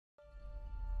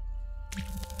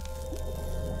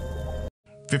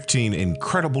15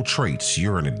 incredible traits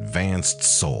you're an advanced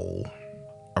soul.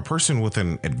 A person with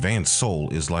an advanced soul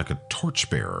is like a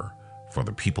torchbearer for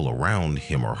the people around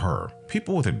him or her.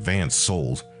 People with advanced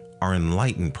souls are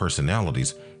enlightened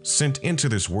personalities sent into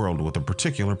this world with a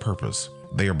particular purpose.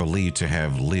 They are believed to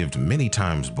have lived many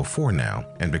times before now,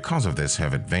 and because of this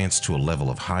have advanced to a level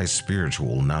of high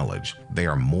spiritual knowledge. They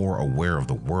are more aware of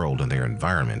the world and their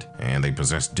environment, and they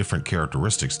possess different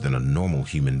characteristics than a normal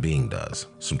human being does.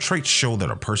 Some traits show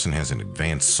that a person has an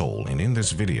advanced soul, and in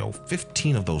this video,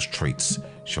 15 of those traits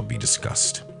shall be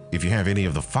discussed. If you have any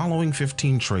of the following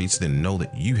 15 traits, then know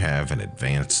that you have an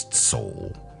advanced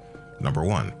soul. Number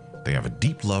 1, they have a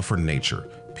deep love for nature.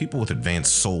 People with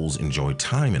advanced souls enjoy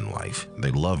time in life.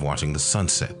 They love watching the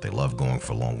sunset. They love going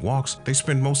for long walks. They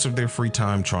spend most of their free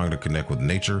time trying to connect with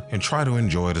nature and try to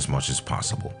enjoy it as much as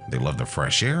possible. They love the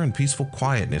fresh air and peaceful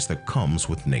quietness that comes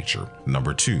with nature.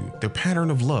 Number 2, their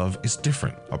pattern of love is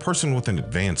different. A person with an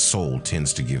advanced soul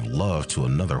tends to give love to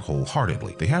another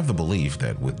wholeheartedly. They have the belief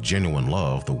that with genuine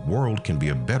love, the world can be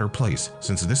a better place.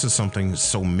 Since this is something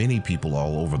so many people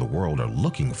all over the world are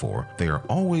looking for, they are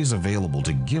always available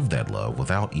to give that love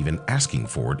without even asking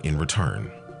for it in return.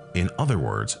 In other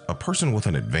words, a person with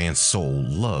an advanced soul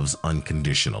loves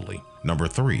unconditionally. Number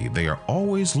 3, they are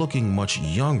always looking much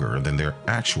younger than their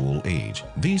actual age.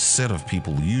 These set of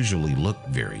people usually look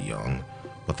very young,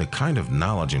 but the kind of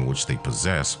knowledge in which they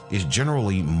possess is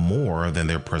generally more than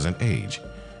their present age.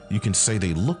 You can say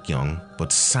they look young,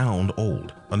 but sound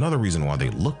old. Another reason why they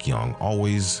look young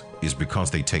always is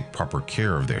because they take proper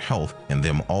care of their health and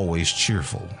them always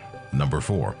cheerful. Number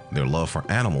 4, their love for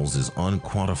animals is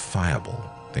unquantifiable.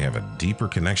 They have a deeper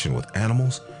connection with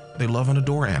animals. They love and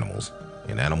adore animals,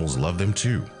 and animals love them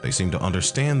too. They seem to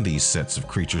understand these sets of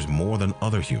creatures more than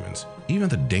other humans. Even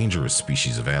the dangerous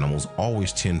species of animals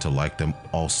always tend to like them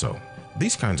also.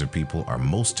 These kinds of people are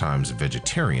most times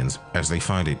vegetarians, as they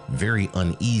find it very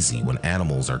uneasy when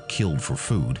animals are killed for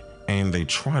food, and they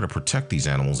try to protect these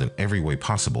animals in every way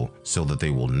possible so that they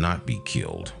will not be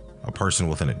killed. A person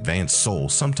with an advanced soul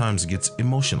sometimes gets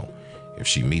emotional if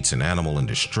she meets an animal in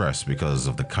distress because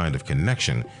of the kind of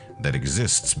connection that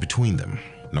exists between them.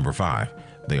 Number 5,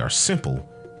 they are simple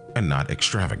and not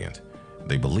extravagant.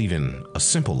 They believe in a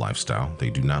simple lifestyle. They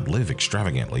do not live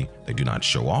extravagantly. They do not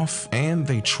show off, and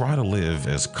they try to live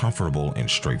as comfortable and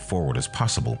straightforward as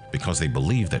possible because they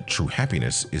believe that true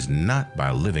happiness is not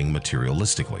by living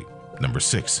materialistically. Number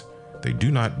 6, they do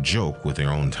not joke with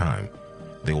their own time.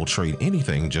 They will trade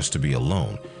anything just to be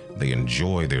alone. They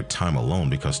enjoy their time alone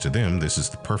because to them, this is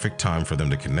the perfect time for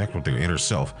them to connect with their inner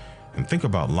self and think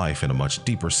about life in a much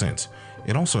deeper sense.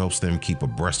 It also helps them keep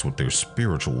abreast with their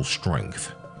spiritual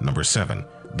strength. Number 7,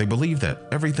 they believe that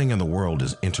everything in the world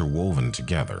is interwoven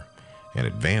together. An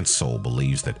advanced soul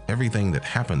believes that everything that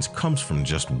happens comes from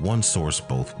just one source,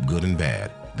 both good and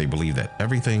bad. They believe that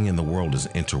everything in the world is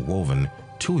interwoven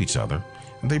to each other.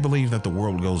 They believe that the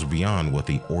world goes beyond what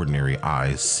the ordinary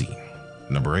eyes see.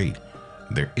 Number 8,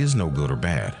 there is no good or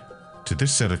bad. To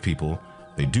this set of people,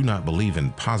 they do not believe in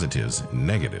positives and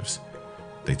negatives.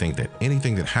 They think that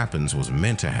anything that happens was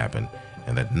meant to happen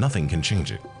and that nothing can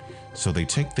change it. So they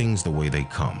take things the way they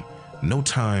come. No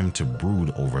time to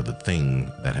brood over the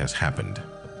thing that has happened.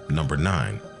 Number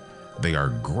 9, they are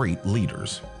great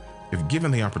leaders. If given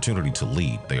the opportunity to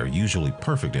lead, they are usually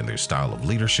perfect in their style of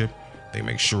leadership. They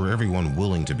make sure everyone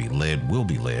willing to be led will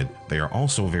be led. They are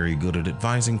also very good at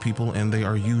advising people, and they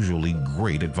are usually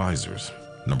great advisors.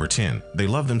 Number 10, they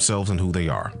love themselves and who they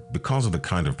are. Because of the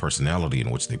kind of personality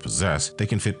in which they possess, they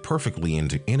can fit perfectly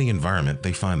into any environment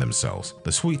they find themselves.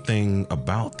 The sweet thing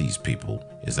about these people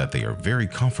is that they are very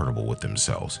comfortable with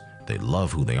themselves. They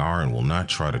love who they are and will not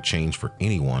try to change for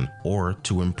anyone or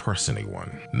to impress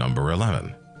anyone. Number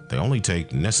 11, they only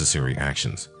take necessary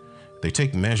actions. They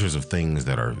take measures of things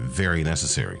that are very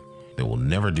necessary. They will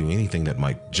never do anything that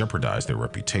might jeopardize their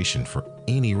reputation for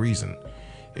any reason.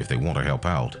 If they want to help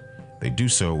out, they do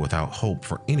so without hope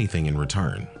for anything in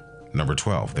return. Number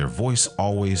 12, their voice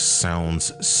always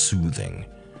sounds soothing.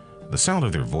 The sound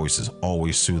of their voice is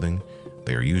always soothing.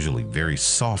 They are usually very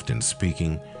soft in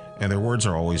speaking, and their words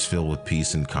are always filled with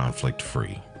peace and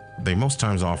conflict-free. They most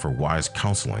times offer wise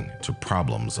counseling to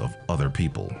problems of other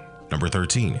people. Number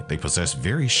 13, they possess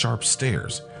very sharp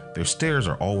stares. Their stares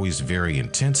are always very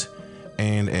intense,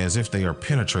 and as if they are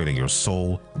penetrating your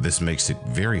soul. This makes it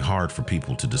very hard for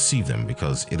people to deceive them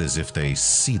because it is as if they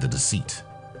see the deceit.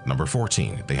 Number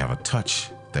 14, they have a touch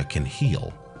that can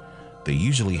heal. They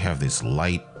usually have this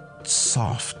light,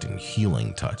 soft, and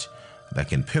healing touch that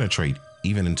can penetrate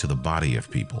even into the body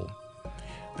of people.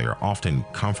 They are often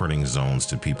comforting zones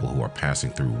to people who are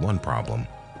passing through one problem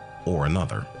or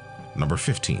another. Number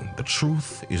 15, the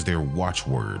truth is their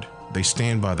watchword. They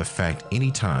stand by the fact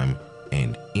anytime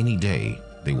and any day.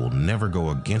 They will never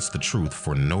go against the truth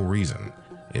for no reason.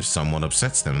 If someone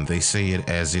upsets them, they say it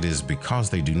as it is because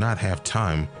they do not have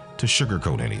time to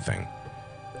sugarcoat anything.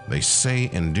 They say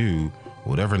and do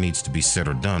whatever needs to be said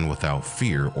or done without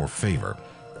fear or favor.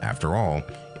 After all,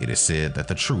 it is said that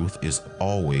the truth is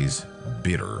always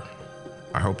bitter.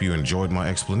 I hope you enjoyed my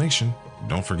explanation.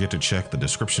 Don't forget to check the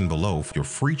description below for your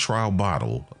free trial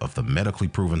bottle of the medically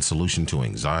proven solution to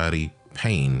anxiety,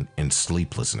 pain, and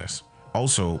sleeplessness.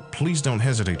 Also, please don't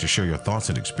hesitate to share your thoughts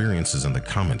and experiences in the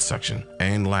comments section.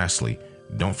 And lastly,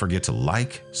 don't forget to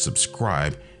like,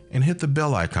 subscribe, and hit the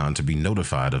bell icon to be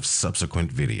notified of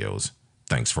subsequent videos.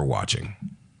 Thanks for watching.